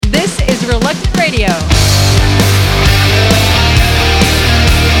is Reluctant Radio.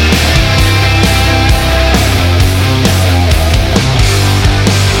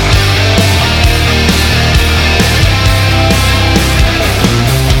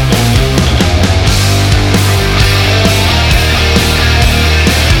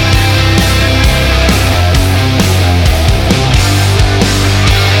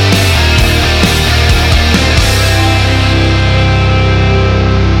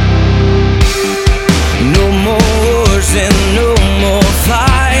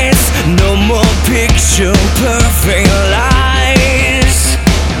 Perfect lies.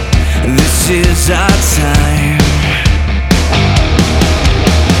 This is our time.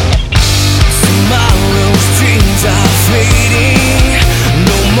 Tomorrow's dreams are fading.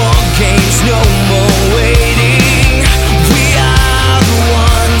 No more games, no more waiting. We are the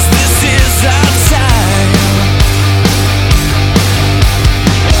ones. This is our time.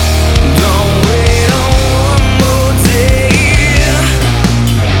 Don't wait on one more day.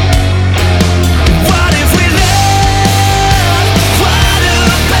 What if we love? What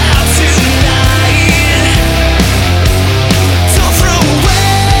about tonight? Don't throw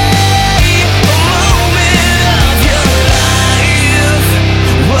away a moment of your life.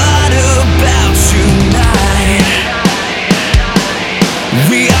 What about tonight?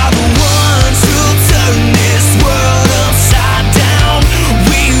 We are the ones who turn this world upside down.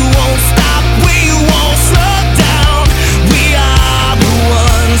 We won't stop, we won't slow down. We are the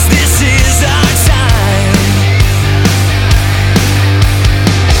ones, this is our time.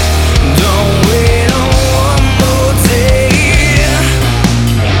 Don't wait on one more day.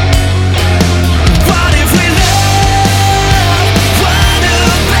 What if we love? What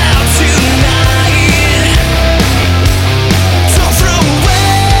about tonight? Don't throw away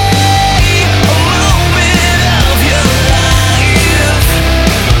a moment of your life.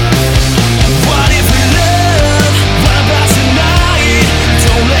 What if we love? What about tonight?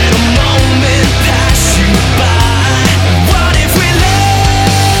 Don't let a moment pass you by. What if we love?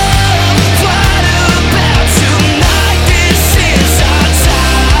 What about tonight? This is our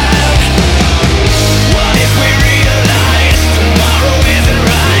time. What if we realize tomorrow isn't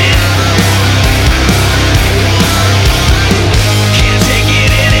right? Can't take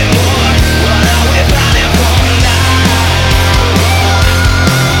it anymore. What are we planning for now?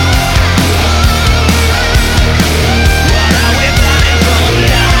 What are we planning for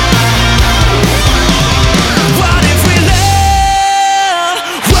now? What if we love?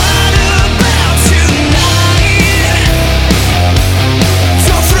 What about tonight?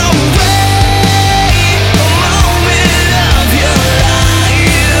 Don't throw away a moment of your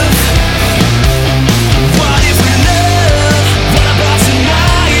life. What if we love? What about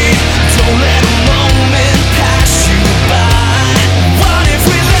tonight? Don't let a moment pass you by. What if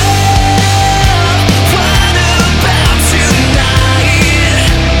we love? What about tonight?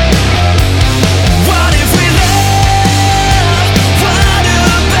 What if we love? What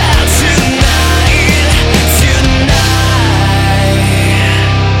about tonight?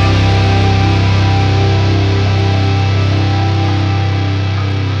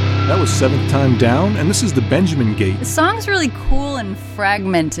 That was Seventh Time Down, and this is the Benjamin Gate. The song's really cool and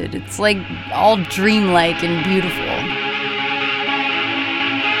fragmented. It's like all dreamlike and beautiful.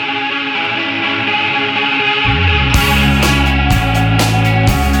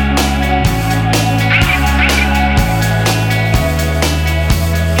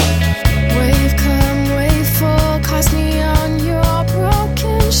 Wave come, wave fall, cast me on your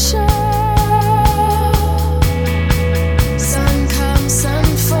broken shore. Sun come, sun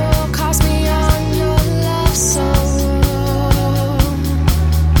fall, cast me on your love so warm.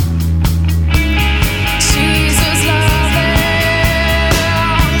 Jesus, love.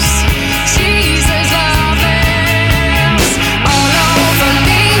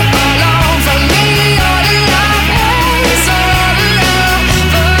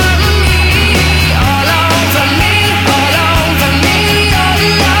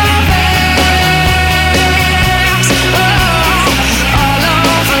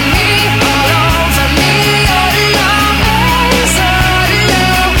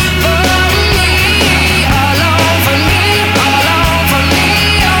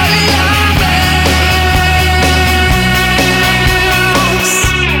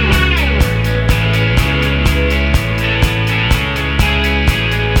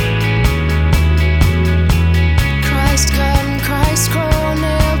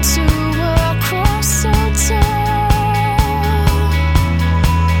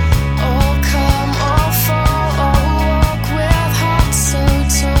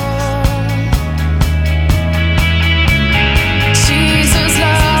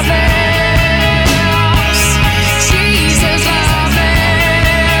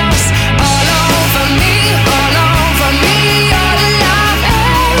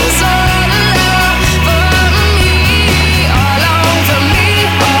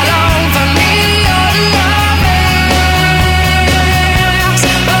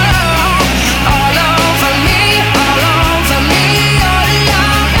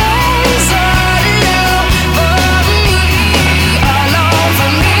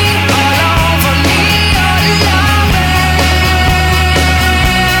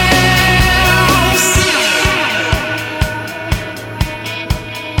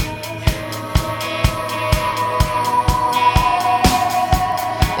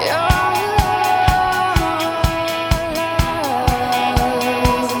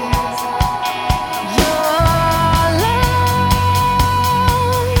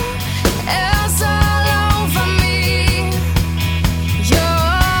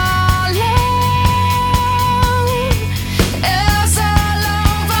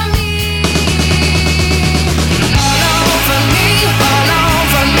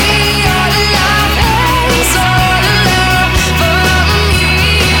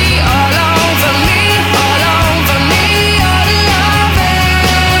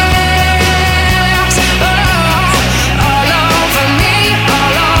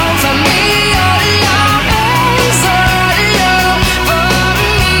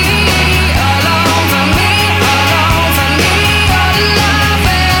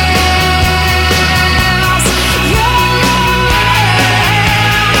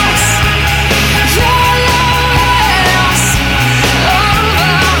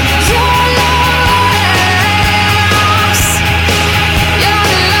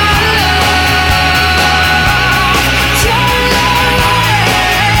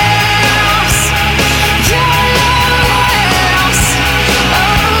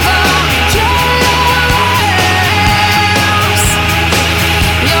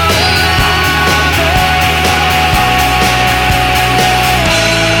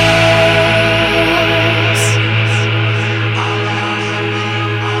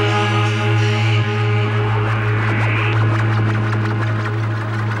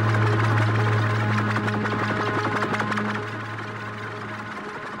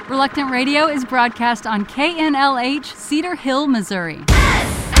 Reluctant Radio is broadcast on KNLH, Cedar Hill, Missouri. Why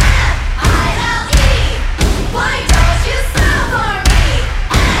don't you smile for me?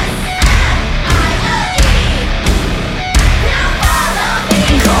 S-M-I-L-E. Now follow me.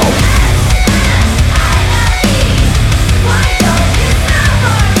 Go. S-M-I-L-E. Why don't you smile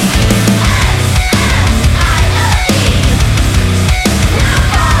for me? S-M-I-L-E. Now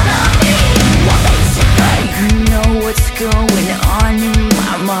follow me. Well, basically, you know what's going on in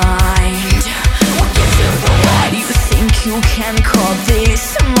my mind. What gives you the right? You think you can call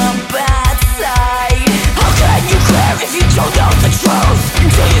this my bad side? How can you care if you don't know the truth? Do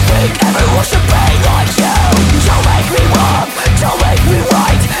you think everyone should be like you? Don't make me wrong, don't make me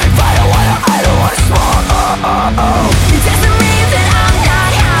right. If I don't wanna smoke. It doesn't mean that I'm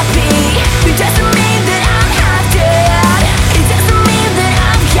not happy. It doesn't mean that I'm half dead. It doesn't mean that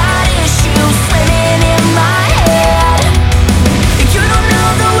I've got issues swimming in my head. You don't know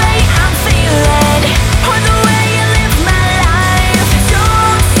the way I'm feeling, or the way you live my life.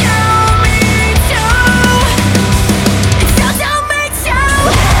 Don't tell me to. Don't tell me to.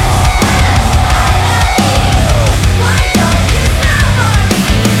 Why don't you smile for me?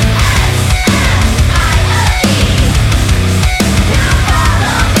 S-M-I-L-E. Now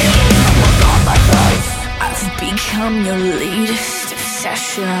follow me. Look on my face, I've become your latest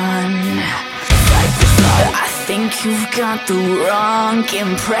obsession. Safe to say, I think you've got the wrong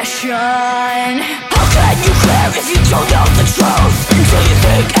impression. How can you care if you don't know the truth? Do you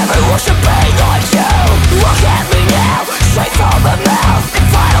think everyone should be like you? Look at me now, straight from the mouth.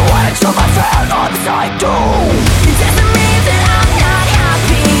 If I don't wanna turn my frown upside down. It doesn't mean that I'm not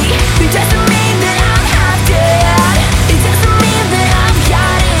happy. It doesn't mean that I'm half dead. It doesn't mean that I've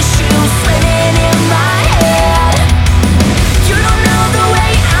got issues swimming in my head. You don't know the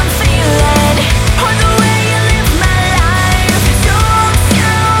way I'm feeling, or the way you live my life. Don't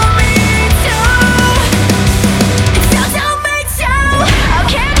tell me to. Don't tell me to.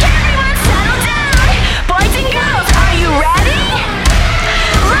 Okay, everyone settle down. Boys and girls, are you ready?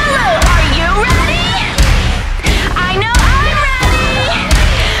 Lulu, are you ready? I know I'm ready.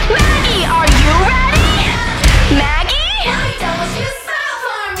 Maggie, are you ready? Maggie? Why don't you smile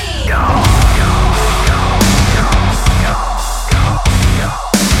for me?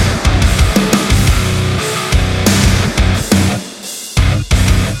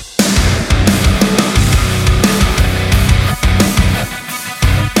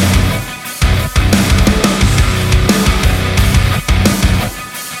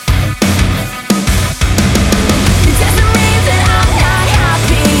 It doesn't mean that I'm not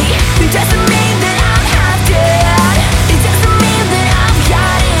happy. It doesn't mean that I'm half dead. It doesn't mean that I've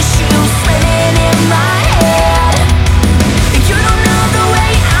got issues swimming in my head. You don't know the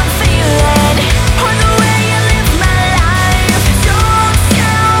way I'm feeling, or the way you live my life. Don't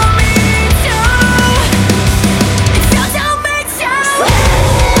tell me to. Don't tell me to.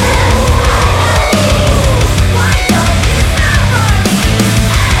 Why don't you smile for me?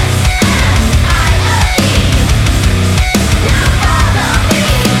 S-M-I-L-E. Now follow me.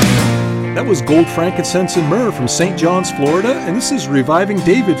 That was Gold, Frankincense, and Myrrh from St. John's, Florida, and this is Reviving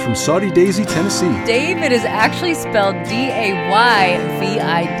David from Saudi Daisy, Tennessee. David is actually spelled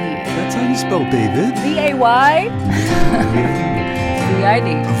D-A-Y-V-I-D. That's how you spell David. D-A-Y? V-I-D.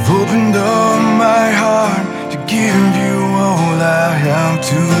 I've opened up my heart to give you all I have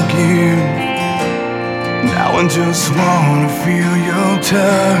to give. Now I just wanna feel your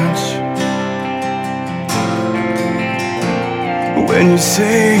touch. When you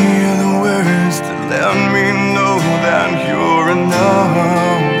say the words to let me know that you're enough.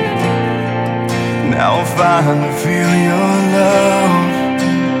 Now I finally feel your love.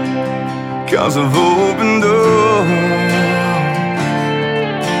 'Cause I've opened up.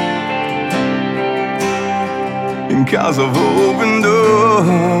 And 'cause I've opened up.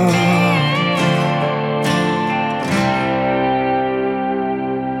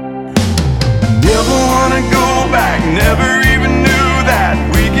 Never wanna go back, never even knew that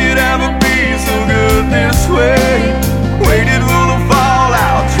we could ever be so good this way. Waited for the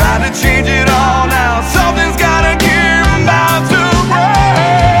fallout, tried to change it all now. Something's gotta give, I'm about to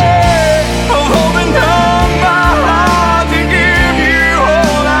break. I'm holding up my heart to give you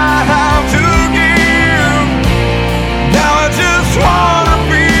all I have to give. Now I just wanna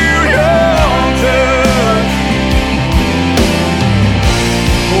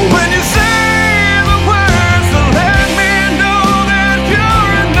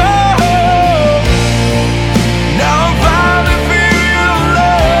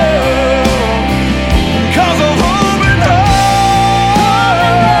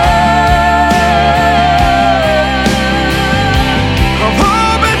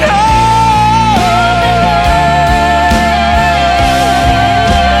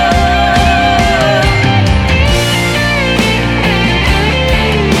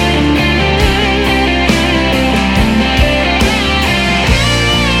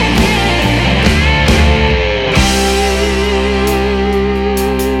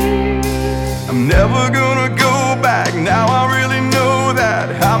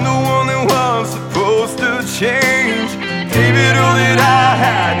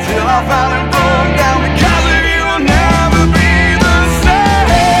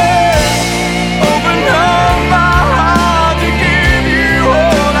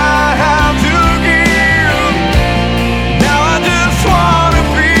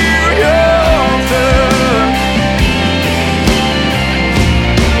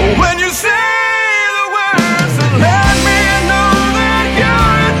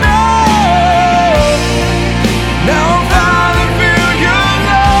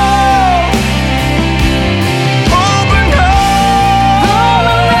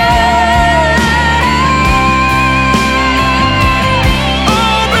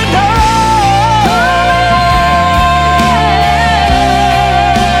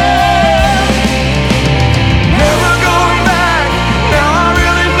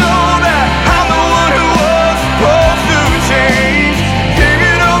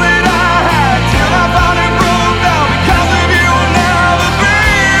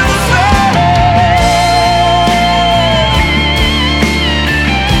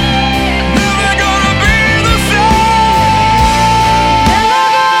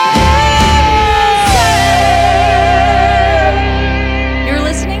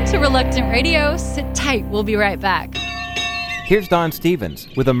We'll be right back. Here's Don Stevens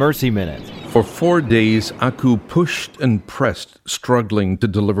with a Mercy Minute. For 4 days, Aku pushed and pressed, struggling to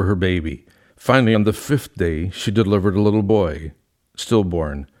deliver her baby. Finally, on the 5th day, she delivered a little boy,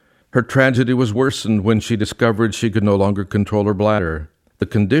 stillborn. Her tragedy was worsened when she discovered she could no longer control her bladder. The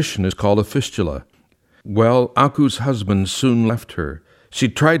condition is called a fistula. Well, Aku's husband soon left her. She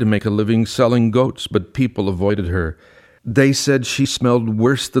tried to make a living selling goats, but people avoided her. They said she smelled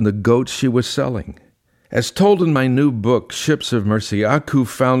worse than the goats she was selling. As told in my new book, Ships of Mercy, Aku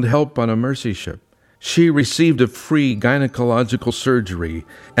found help on a mercy ship. She received a free gynecological surgery,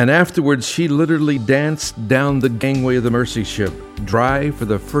 and afterwards she literally danced down the gangway of the mercy ship, dry for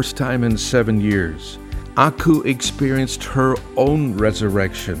the first time in 7 years. Aku experienced her own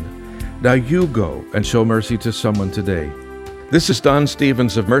resurrection. Now you go and show mercy to someone today. This is Don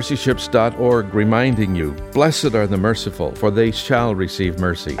Stevens of mercyships.org reminding you, blessed are the merciful, for they shall receive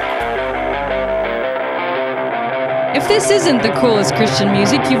mercy. If this isn't the coolest Christian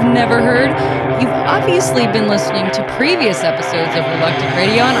music you've never heard, you've obviously been listening to previous episodes of Reluctant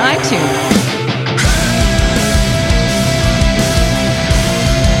Radio on iTunes.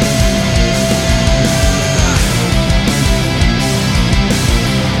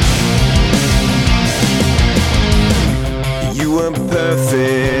 You were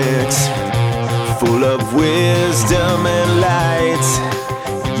perfect, full of wisdom and light.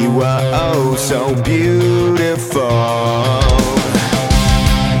 You are oh so beautiful.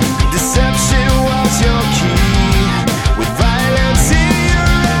 Deception was your key, with violence in your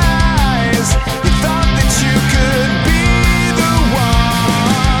eyes. You thought that you could be the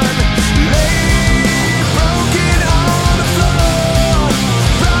one. Laid broken on the floor,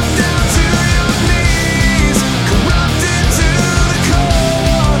 brought down to your knees, corrupted to the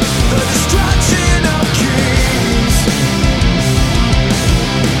core, the destruction of kings.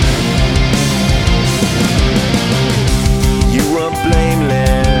 You were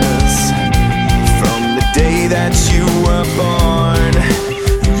blameless from the day that you were born.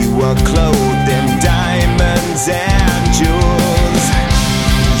 You were clothed in diamonds and jewels.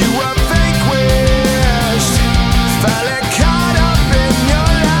 You were vanquished, finally caught up in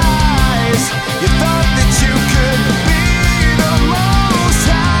your lies. You thought that you could be the most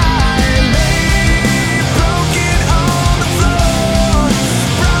high. Laid broken on the floor,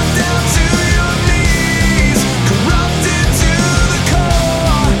 brought down to your knees, corrupted to the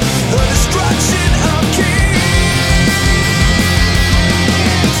core, the destruction of kings.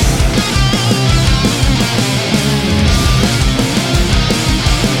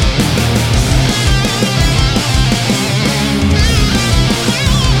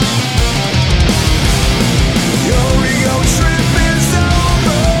 Your ego trip is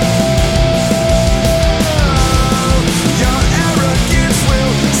over. Your arrogance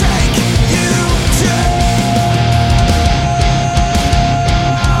will take you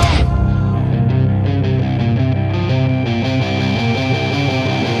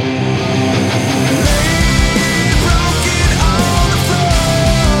broken on the floor,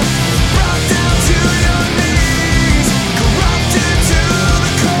 brought down to your knees, corrupted to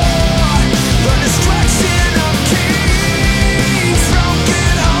the core, the destruction of kings.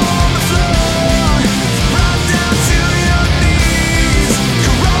 Broken on the floor, brought down to your knees,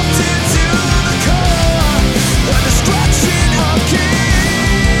 corrupted to the core, the destruction of kings.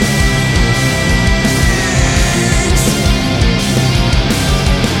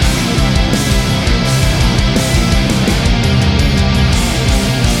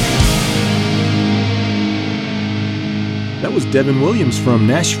 That was Devin Williams from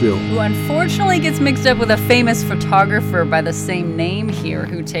Nashville. Who unfortunately gets mixed up with a famous photographer by the same name here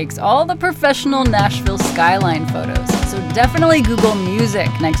who takes all the professional Nashville skyline photos. So definitely Google music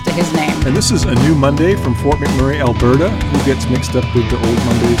next to his name. And this is A New Monday from Fort McMurray, Alberta, who gets mixed up with the old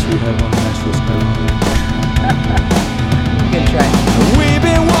Mondays we have on Nashville Skyline. Good try. We've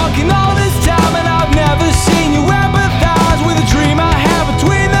been walking all this time and I've never seen you empathize with a dream I have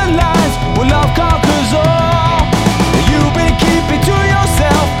between the lines. When love conquers all, you've been keeping to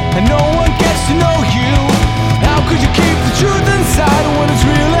yourself and no one gets to know you. How could you keep the truth inside when it's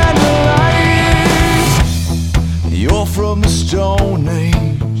real and alive? You're from the Stone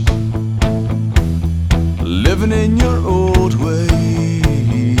Age, living in your old ways.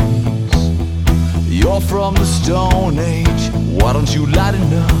 You're from the Stone Age, why don't you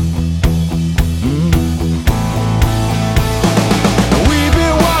lighten up? We've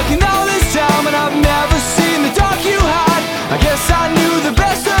been walking all this time and I've never seen the dark you hide. I guess I knew the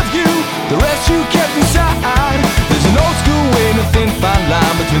best of you, the rest you kept inside. There's an old school way and a thin fine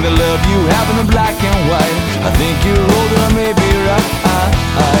line between the love you have and the black and white. I think you're older, maybe right.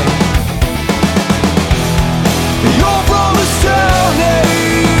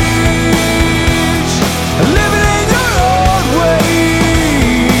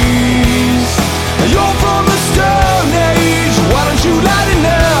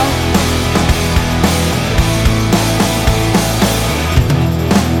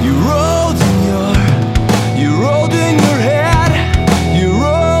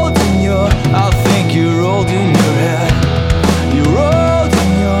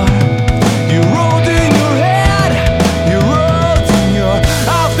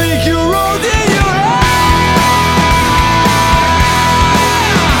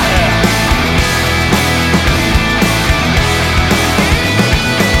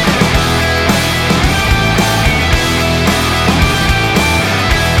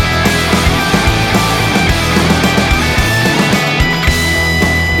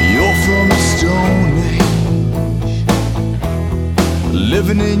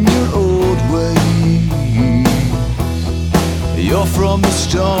 from the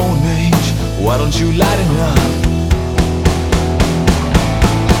Stone Age. Why don't you lighten up?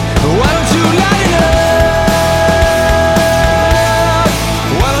 Why don't you lighten up?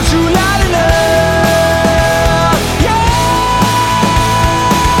 Why don't you lighten up? Yeah!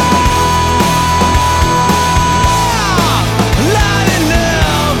 Lighten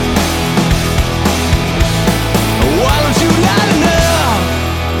up. Why don't you lighten up?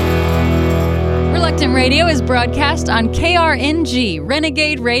 Reluctant Radio is broadcast on KRNG,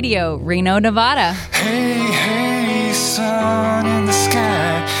 Renegade Radio, Reno, Nevada. Hey, hey, sun in the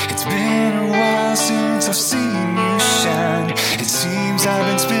sky. It's been a while since I've seen you shine. It seems I've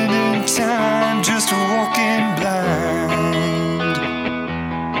been spending time just walking blind.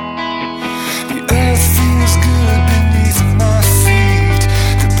 The earth feels good beneath my feet.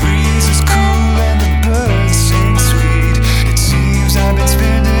 The breeze is cool and the birds sing sweet. It seems I've been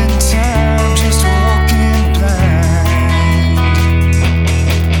spending time just walking blind.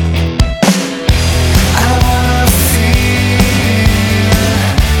 I wanna feel,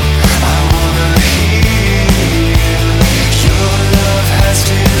 I wanna heal. Your love has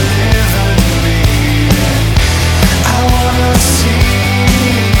delivered me. I wanna see,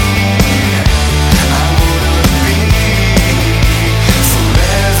 I wanna be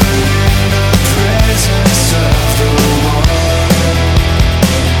forever in the presence of the one.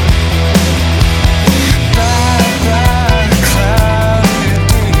 Bye bye cloudy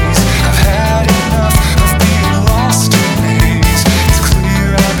days. I've had enough of being lost in haze. It's clear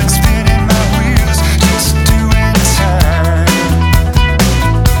I've been spinning my wheels just doing time.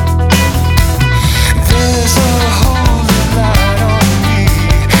 There's a holy light on me,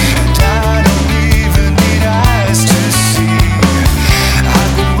 and I don't even need eyes to see.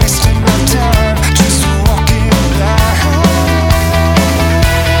 I've been wasting my time just walking blind.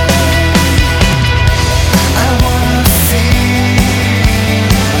 I wanna feel,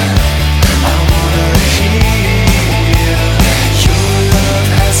 I wanna heal. Your love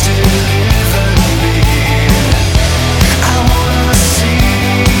has delivered me. I wanna see,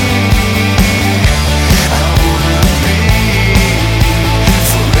 I wanna be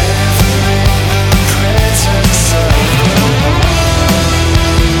forever in the presence of the one.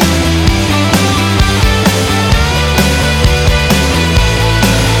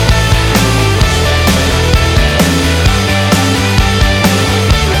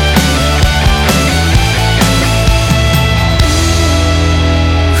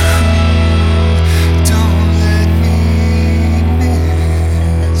 Don't let me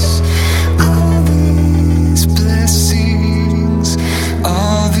miss all these blessings,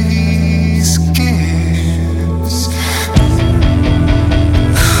 all these gifts.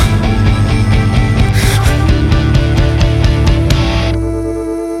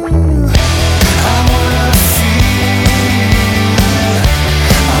 I wanna feel,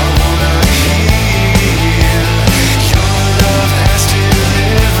 I wanna heal. Your love has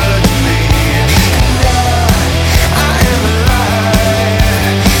delivered me, and I am alive.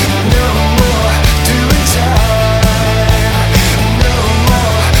 No more doing time, no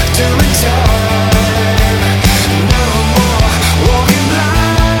more doing time, no more walking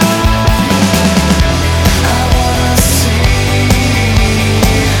blind. I wanna see,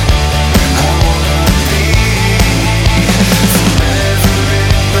 I wanna be forever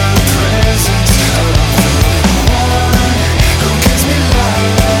in the presence of the one who gives me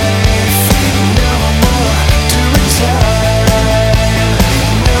life. No more doing time,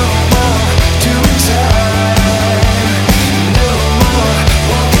 no more doing time, no more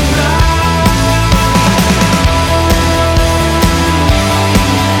walking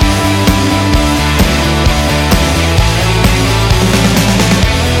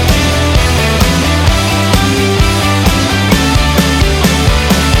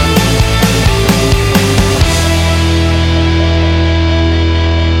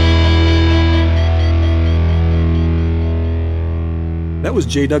That was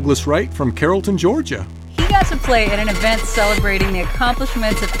J. Douglas Wright from Carrollton, Georgia. He got to play at an event celebrating the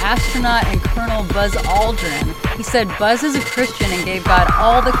accomplishments of astronaut and Colonel Buzz Aldrin. He said Buzz is a Christian and gave God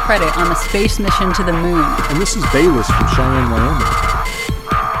all the credit on the space mission to the moon. And this is Bayless from Cheyenne, Wyoming.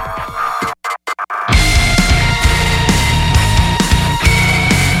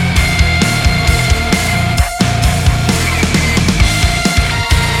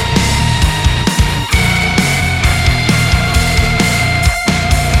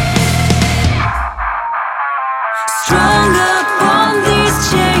 Strung up on these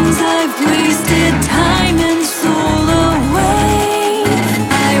chains, I've wasted time and soul away.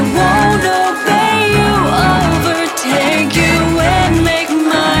 I won't obey you, overtake you, and make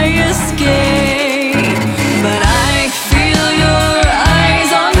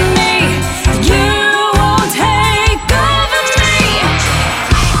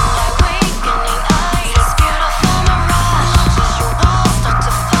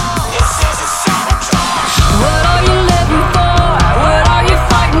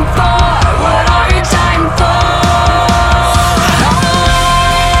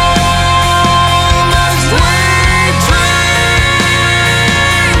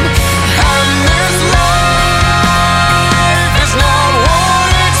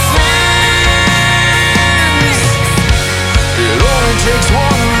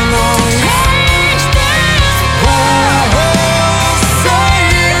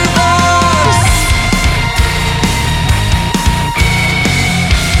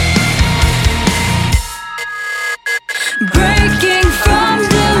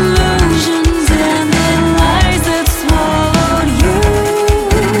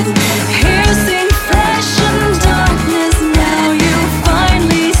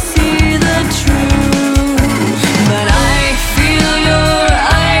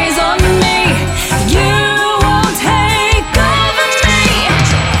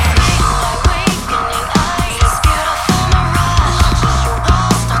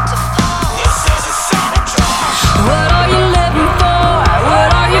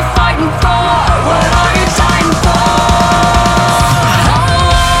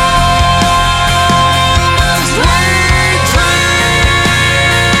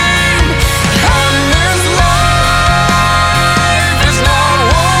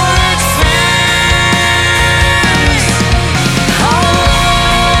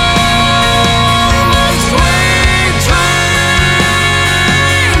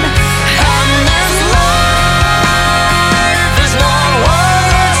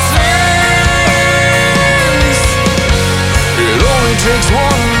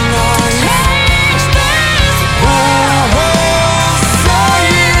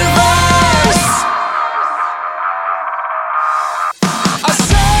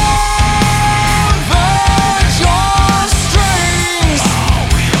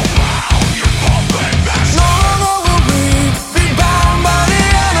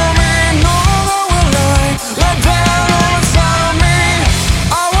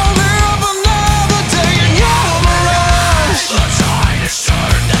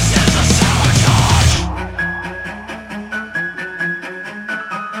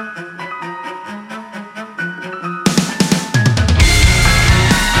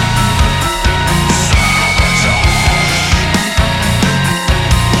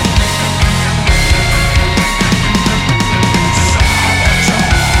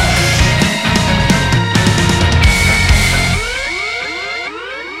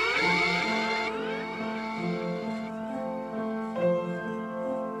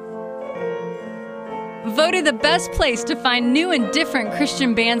probably the best place to find new and different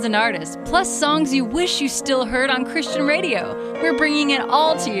Christian bands and artists, plus songs you wish you still heard on Christian radio. We're bringing it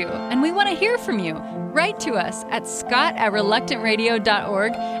all to you, and we want to hear from you. Write to us at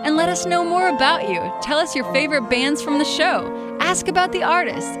scott@reluctantradio.org and let us know more about you. Tell us your favorite bands from the show. Ask about the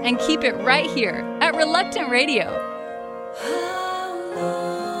artists, and keep it right here at Reluctant Radio.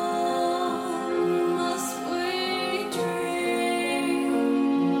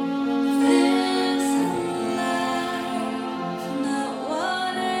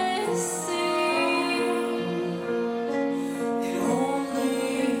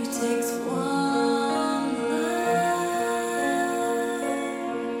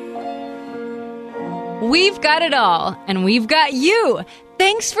 We've got it all, and we've got you.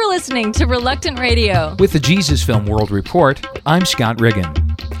 Thanks for listening to Reluctant Radio. With the Jesus Film World Report, I'm Scott Riggin.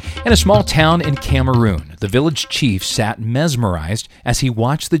 In a small town in Cameroon, the village chief sat mesmerized as he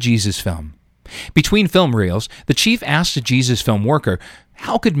watched the Jesus film. Between film reels, the chief asked a Jesus film worker,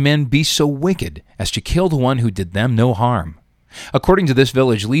 how could men be so wicked as to kill the one who did them no harm? According to this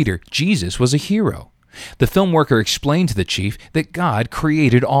village leader, Jesus was a hero. The film worker explained to the chief that God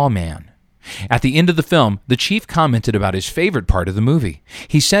created all man. At the end of the film, the chief commented about his favorite part of the movie.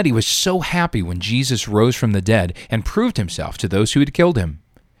 He said he was so happy when Jesus rose from the dead and proved himself to those who had killed him.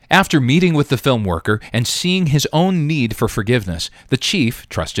 After meeting with the film worker and seeing his own need for forgiveness, the chief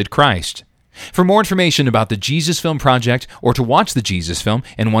trusted Christ. For more information about the Jesus Film Project or to watch the Jesus Film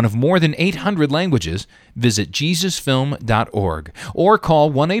in one of more than 800 languages, visit jesusfilm.org or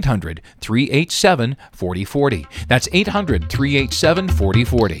call 1-800-387-4040. That's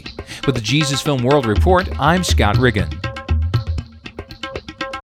 800-387-4040. With the Jesus Film World Report, I'm Scott Riggin.